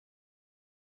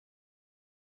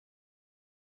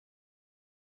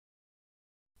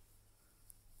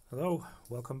Hello,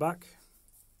 welcome back.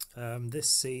 This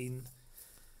scene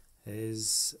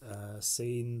is a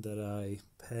scene that I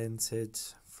painted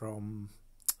from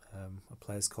a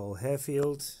place called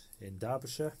Hayfield in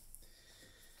Derbyshire.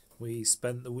 We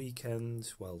spent the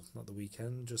weekend, well, not the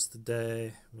weekend, just the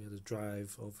day. We had a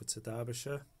drive over to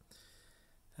Derbyshire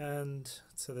and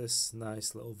to this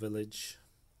nice little village,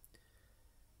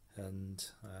 and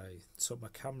I took my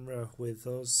camera with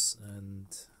us and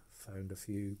found a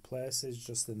few places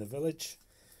just in the village.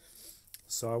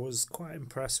 So I was quite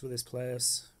impressed with this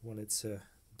place. Wanted to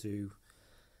do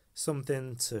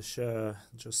something to share,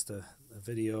 just a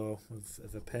video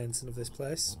of a painting of this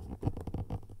place.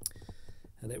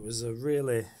 And it was a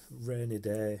really rainy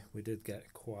day. We did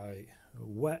get quite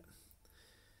wet,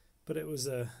 but it was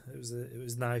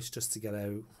nice just to get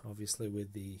out. Obviously,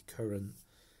 with the current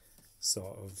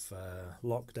sort of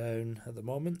lockdown at the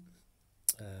moment.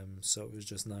 So it was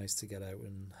just nice to get out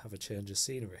and have a change of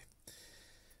scenery.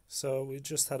 So we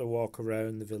just had a walk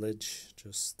around the village,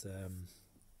 just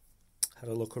had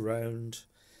a look around.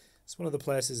 It's one of the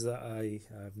places that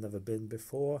I've never been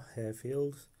before,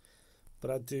 Hayfield, but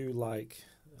I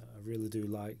really do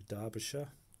like Derbyshire,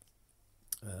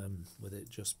 with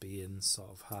it just being sort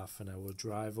of half an hour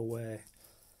drive away.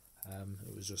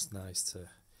 It was just nice to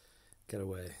get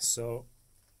away. So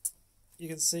you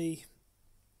can see,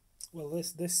 well,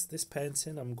 this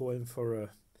painting, I'm going for a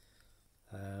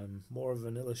more of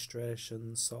an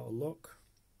illustration sort of look.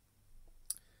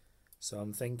 So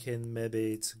I'm thinking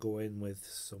maybe to go in with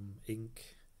some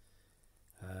ink,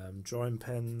 drawing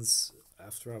pens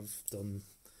after I've done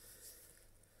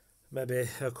maybe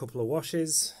a couple of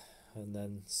washes, and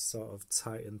then sort of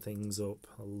tighten things up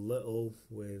a little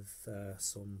with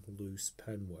some loose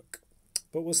pen work.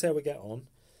 But we'll see how we get on.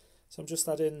 So I'm just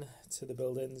adding to the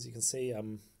buildings. You can see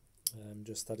I'm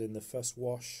just adding the first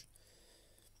wash,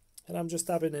 and I'm just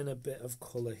dabbing in a bit of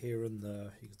colour here and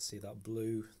there. You can see that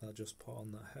blue that I just put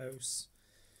on that house,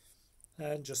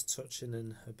 and just touching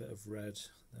in a bit of red.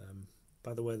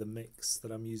 By the way, the mix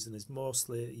that I'm using is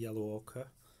mostly yellow ochre,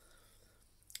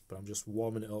 but I'm just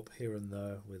warming it up here and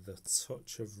there with a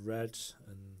touch of red,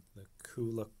 and the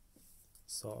cooler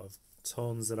sort of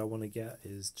tones that I want to get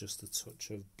is just a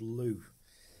touch of blue.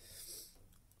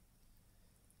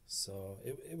 So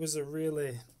it was a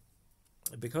really,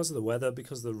 because of the weather,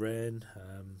 because of the rain,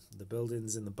 the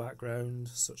buildings in the background,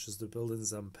 such as the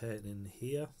buildings I'm painting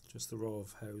here, just the row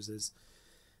of houses,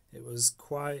 it was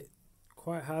quite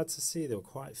hard to see. They were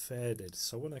quite faded.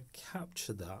 So I want to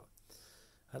capture that,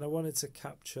 and I wanted to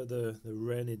capture the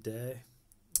rainy day.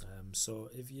 So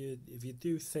if you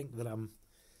do think that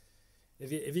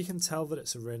if you can tell that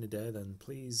it's a rainy day, then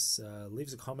please leave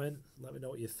us a comment. Let me know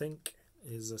what you think.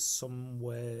 Is there some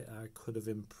way I could have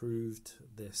improved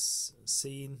this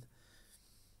scene?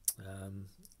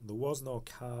 There was no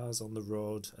cars on the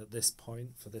road at this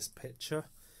point for this picture,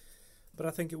 but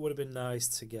I think it would have been nice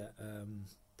to get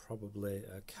probably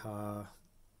a car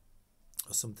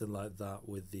or something like that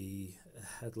with the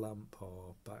headlamp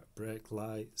or back brake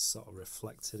lights sort of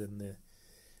reflected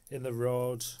in the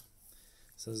road.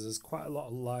 So there's quite a lot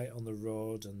of light on the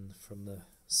road and from the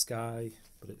sky,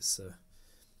 but it's a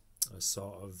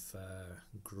sort of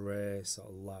grey sort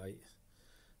of light,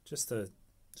 just a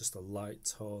light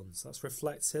tone. So that's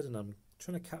reflected, and I'm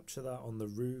trying to capture that on the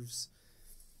roofs.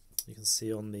 You can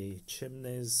see on the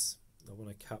chimneys, I want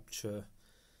to capture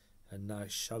a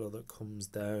nice shadow that comes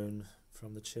down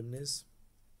from the chimneys.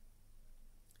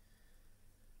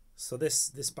 So this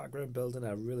background building,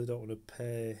 I really don't want to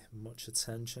pay much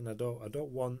attention. I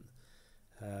don't want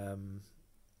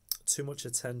too much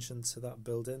attention to that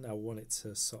building. I want it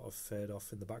to sort of fade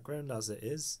off in the background as it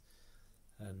is,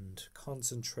 and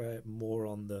concentrate more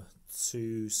on the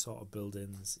two sort of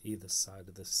buildings either side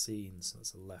of the scene. So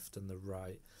that's the left and the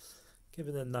right,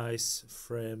 giving a nice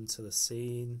frame to the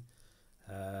scene.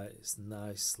 It's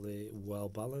nicely well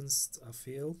balanced, I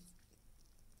feel.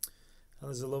 And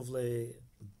there's a lovely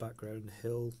background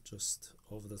hill just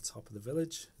over the top of the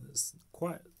village. There's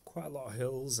quite a lot of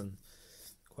hills and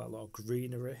quite a lot of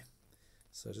greenery.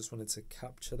 So I just wanted to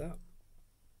capture that.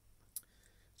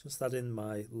 Just adding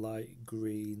my light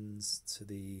greens to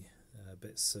the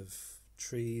bits of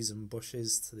trees and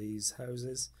bushes to these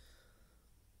houses.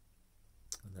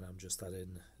 And then I'm just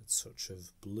adding a touch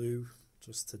of blue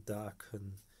just to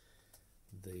darken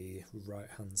the right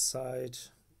hand side,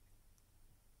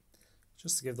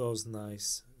 just to give those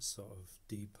nice sort of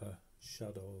deeper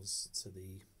shadows to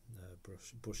the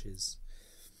bushes.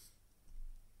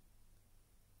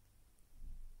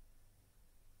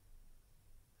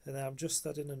 And then I'm just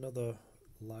adding another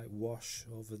light wash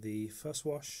over the first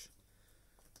wash,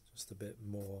 just a bit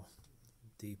more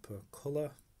deeper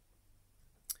colour.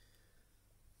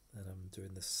 And I'm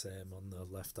doing the same on the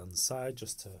left hand side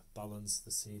just to balance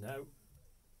the scene out.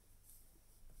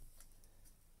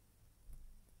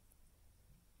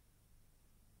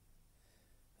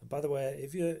 And by the way,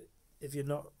 if you're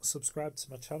not subscribed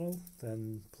to my channel,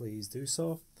 then please do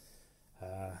so.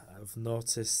 I've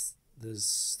noticed there's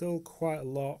still quite a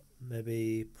lot,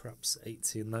 maybe perhaps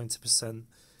 80 and 90%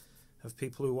 of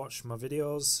people who watch my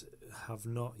videos have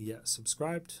not yet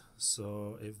subscribed.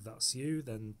 So if that's you,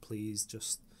 then please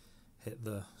just hit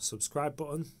the subscribe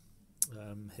button,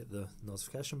 hit the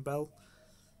notification bell,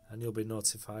 and you'll be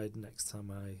notified next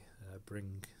time I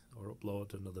bring or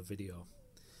upload another video.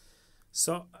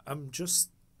 So I'm just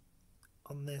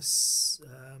on this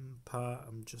part,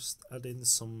 I'm just adding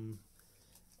some,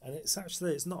 and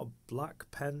it's not a black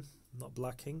pen, not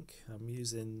black ink. I'm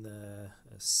using a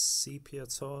sepia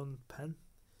tone pen.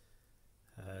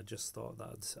 Just thought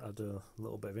that'd add a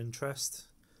little bit of interest,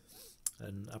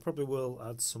 and I probably will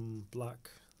add some black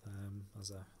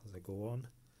as I go on.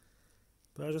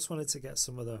 But I just wanted to get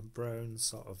some of the brown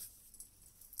sort of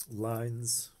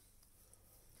lines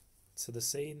to the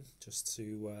scene, just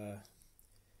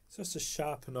to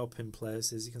sharpen up in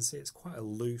places. You can see it's quite a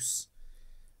loose,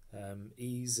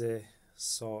 easy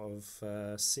sort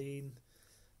of scene.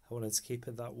 I wanted to keep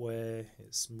it that way.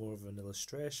 It's more of an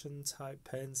illustration type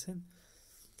painting,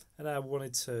 and I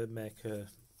wanted to make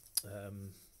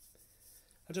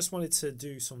I just wanted to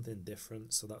do something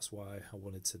different, so that's why I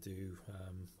wanted to do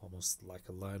almost like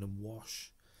a line and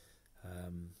wash.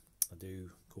 I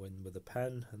do go in with a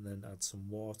pen and then add some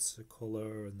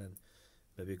watercolour and then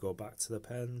maybe go back to the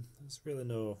pen. There's really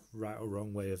no right or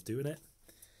wrong way of doing it.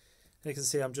 And you can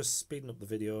see I'm just speeding up the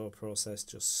video process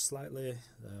just slightly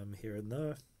here and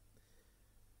there.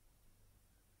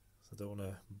 So I don't want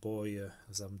to bore you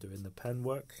as I'm doing the pen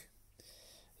work.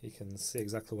 You can see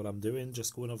exactly what I'm doing,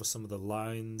 just going over some of the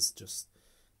lines, just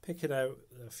picking out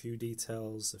a few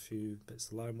details, a few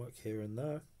bits of line work here and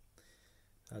there.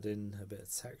 Adding a bit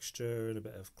of texture and a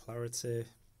bit of clarity.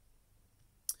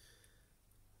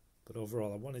 But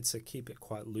overall I wanted to keep it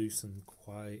quite loose and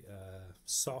quite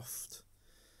soft.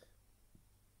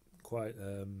 Quite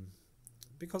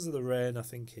because of the rain, I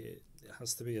think it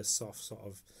has to be a soft sort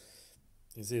of,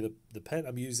 you see the pen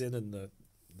I'm using and the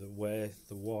way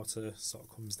the water sort of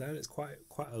comes down, it's quite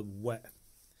a wet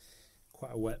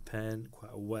pen,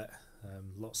 quite a wet,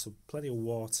 plenty of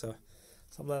water,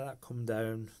 something like that come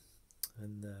down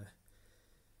and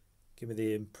give me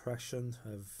the impression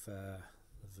of a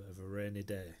rainy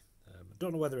day. I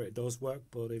don't know whether it does work,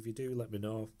 but if you do, let me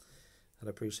know. I'd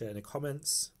appreciate any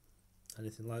comments,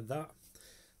 anything like that.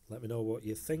 Let me know what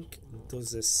you think.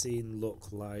 Does this scene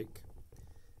look like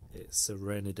it's a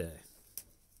rainy day?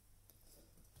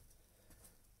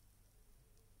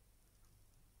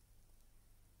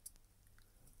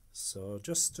 So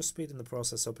just speeding the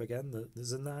process up again.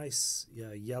 There's a nice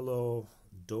yellow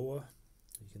door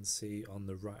you can see on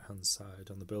the right hand side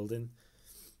on the building.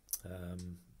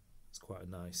 It's quite a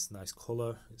nice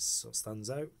colour. It sort of stands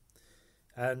out.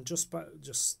 And just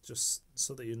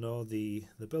so that you know, the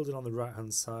building on the right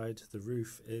hand side, the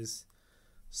roof is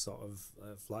sort of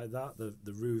like that.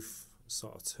 The roof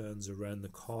sort of turns around the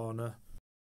corner.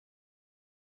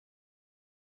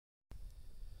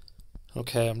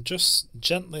 Okay, I'm just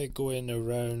gently going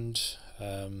around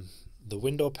the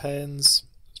window panes.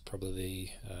 It's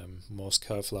probably the most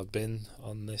careful I've been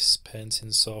on this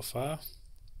painting so far.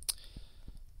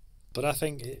 But I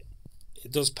think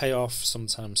it does pay off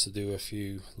sometimes to do a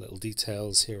few little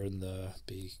details here and there.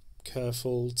 Be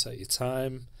careful, take your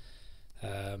time.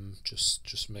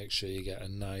 Just make sure you get a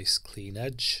nice clean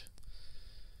edge.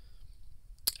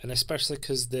 And especially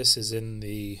because this is in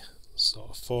the sort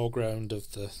of foreground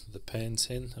of the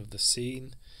painting, of the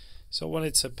scene, so I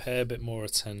wanted to pay a bit more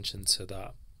attention to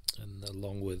that, and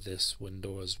along with this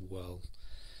window as well.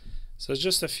 So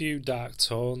just a few dark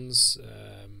tones.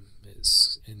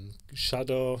 It's in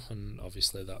shadow, and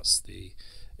obviously that's the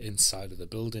inside of the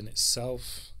building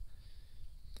itself,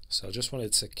 so I just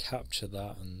wanted to capture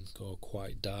that and go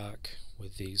quite dark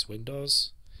with these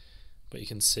windows. But you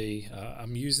can see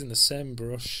I'm using the same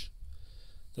brush.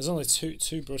 There's only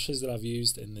two brushes that I've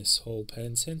used in this whole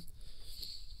painting,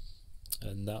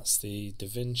 and that's the Da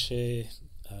Vinci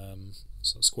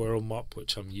sort of squirrel mop,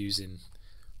 which I'm using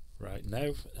right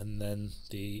now, and then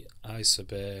the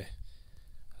Isobe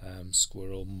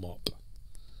squirrel mop.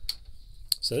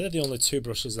 So they're the only two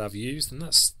brushes I've used, and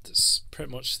that's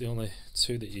pretty much the only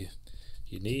two that you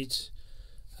need,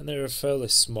 and they're fairly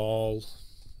small.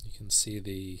 You can see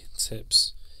the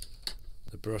tips,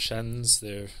 the brush ends,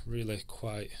 they're really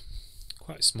quite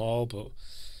small, but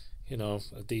you know,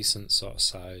 a decent sort of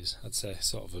size. I'd say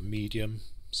sort of a medium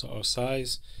sort of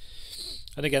size.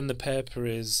 And again, the paper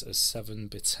is a 7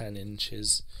 by 10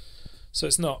 inches, so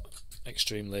it's not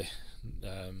extremely,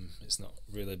 it's not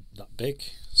really that big,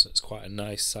 so it's quite a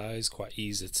nice size, quite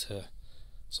easy to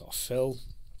sort of fill.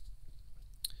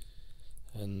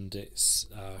 And it's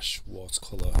Ash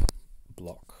watercolour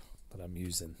block that I'm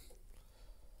using.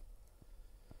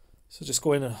 So just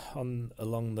going on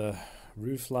along the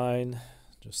roof line,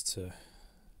 just to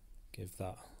give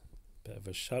that bit of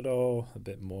a shadow, a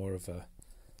bit more of a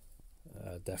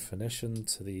definition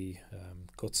to the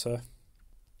gutter.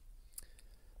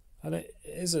 And it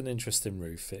is an interesting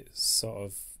roof. It sort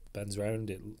of bends around.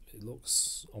 It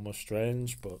looks almost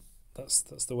strange, but that's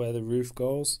the way the roof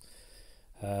goes.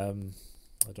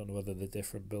 I don't know whether the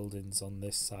different buildings on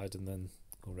this side and then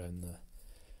go around the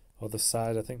other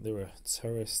side. I think there were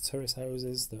terrace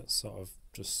houses that sort of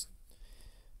just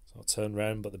sort of turn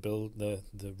round, but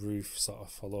the roof sort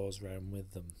of follows round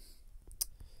with them.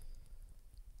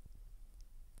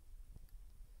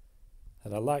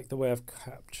 And I like the way I've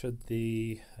captured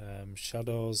the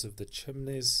shadows of the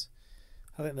chimneys.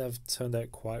 I think they've turned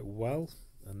out quite well,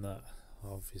 and that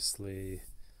obviously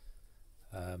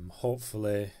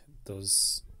hopefully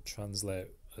does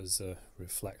translate as a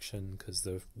reflection because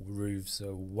the roofs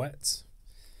are wet.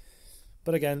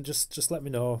 But again, just let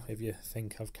me know if you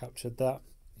think I've captured that,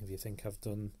 if you think I've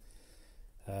done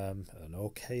an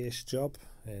okayish job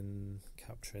in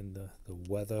capturing the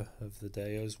weather of the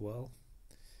day as well,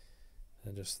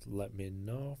 and just let me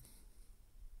know.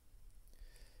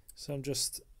 So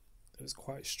it's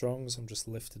quite strong, so I'm just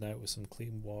lifting out with some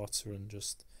clean water and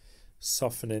just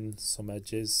softening some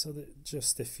edges so that it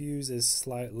just diffuses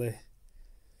slightly.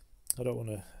 I don't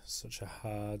want such a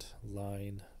hard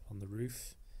line on the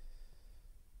roof.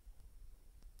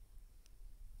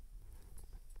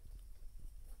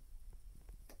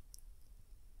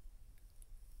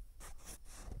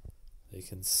 You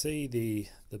can see the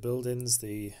buildings,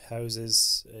 the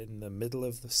houses in the middle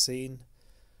of the scene,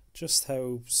 just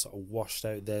how sort of washed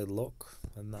out they look,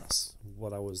 and that's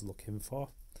what I was looking for.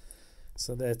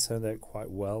 So they turned out quite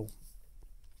well.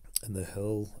 And the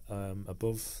hill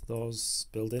above those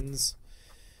buildings,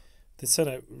 they turned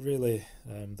out really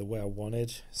the way I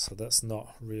wanted, so that's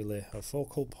not really a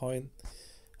focal point.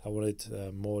 I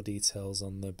wanted more details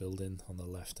on the building on the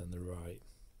left and the right.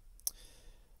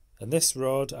 And this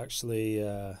road, actually,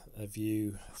 if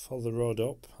you follow the road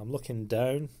up, I'm looking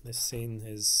down. This scene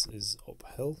is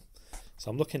uphill, so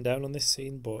I'm looking down on this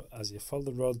scene, but as you follow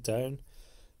the road down,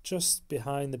 just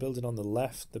behind the building on the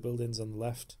left, the buildings on the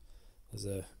left, there's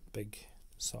a big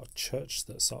sort of church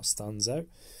that sort of stands out,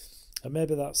 and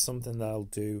maybe that's something that I'll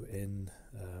do in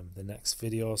the next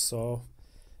video or so.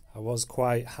 I was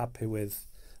quite happy with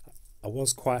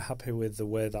the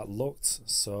way that looked,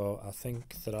 so I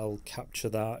think that I'll capture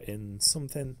that in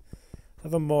something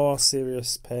of a more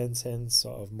serious painting,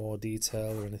 sort of more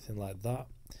detail or anything like that.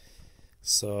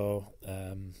 So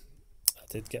I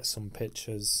did get some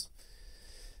pictures,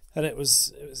 and it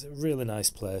was a really nice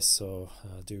place, so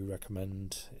I do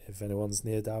recommend, if anyone's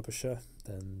near Derbyshire,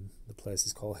 then the place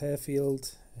is called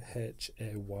Hayfield,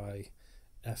 Hayfield,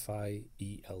 and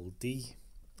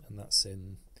that's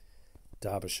in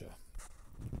Derbyshire.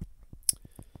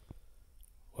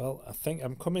 Well, I think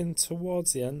I'm coming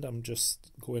towards the end. I'm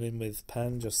just going in with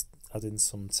pen, just adding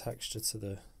some texture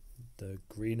to the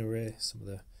greenery, some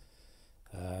of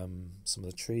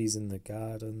the trees in the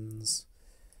gardens,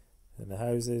 in the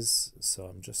houses. So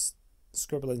I'm just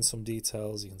scribbling some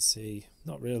details. You can see,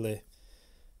 not really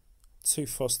too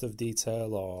fussed of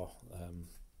detail or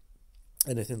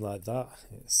anything like that.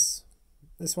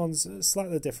 This one's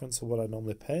slightly different to what I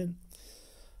normally paint,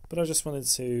 but I just wanted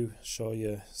to show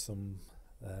you some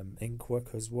ink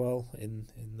work as well in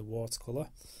the watercolour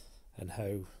and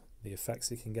how the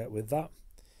effects you can get with that.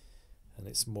 And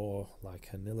it's more like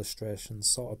an illustration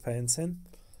sort of painting,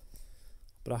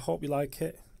 but I hope you like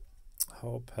it. I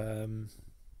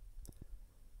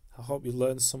hope you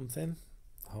learned something.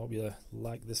 I hope you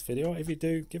like this video. If you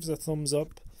do, give us a thumbs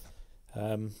up.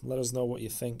 Let us know what you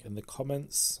think in the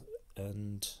comments,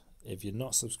 and if you're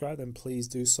not subscribed, then please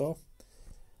do so.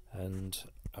 And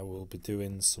I will be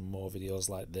doing some more videos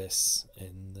like this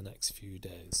in the next few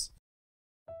days.